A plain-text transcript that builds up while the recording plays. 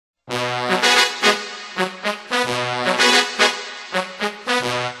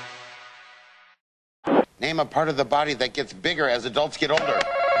Name a part of the body that gets bigger as adults get older.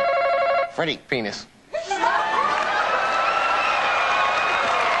 Freddie. Penis.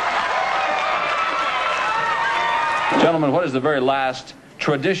 Gentlemen, what is the very last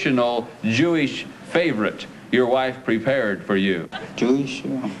traditional Jewish favorite your wife prepared for you? Jewish?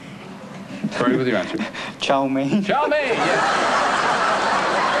 Hurry with your answer. Chow mein. Chow mein, yes.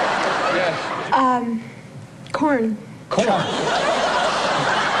 Yes. Corn. Corn.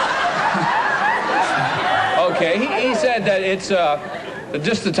 Okay, he said that it's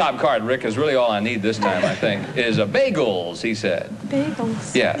just the top card, Rick, is really all I need this time, I think, is bagels, he said.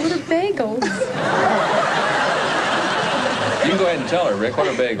 Bagels? Yes. What are bagels? You can go ahead and tell her, Rick, what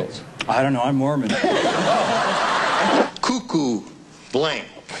are bagels? I don't know, I'm Mormon. Cuckoo blank.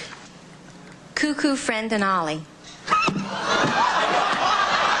 Cuckoo, friend, and Ollie.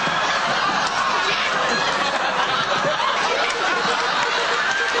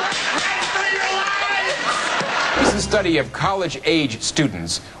 Recent study of college-age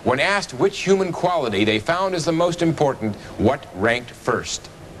students, when asked which human quality they found is the most important, what ranked first?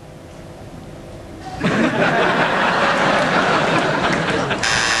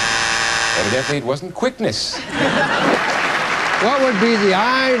 Evidently, it wasn't quickness. What would be the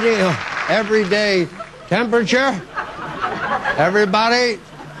ideal everyday temperature? Everybody,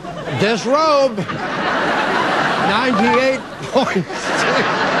 disrobe. 98.6.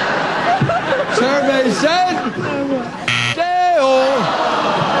 Survey said, Dale.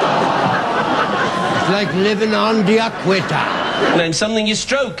 It's like living on the equator. Name something you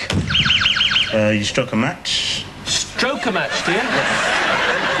stroke. You struck a match. Stroke a match, do you?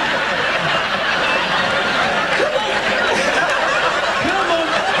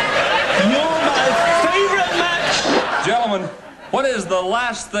 Gentlemen, what is the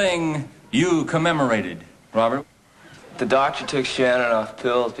last thing you commemorated? Robert? The doctor took Shannon off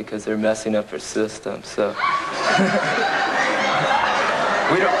pills because they're messing up her system, so...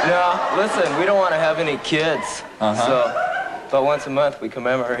 listen, we don't want to have any kids. So, about once a month we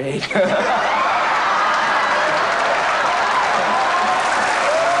commemorate.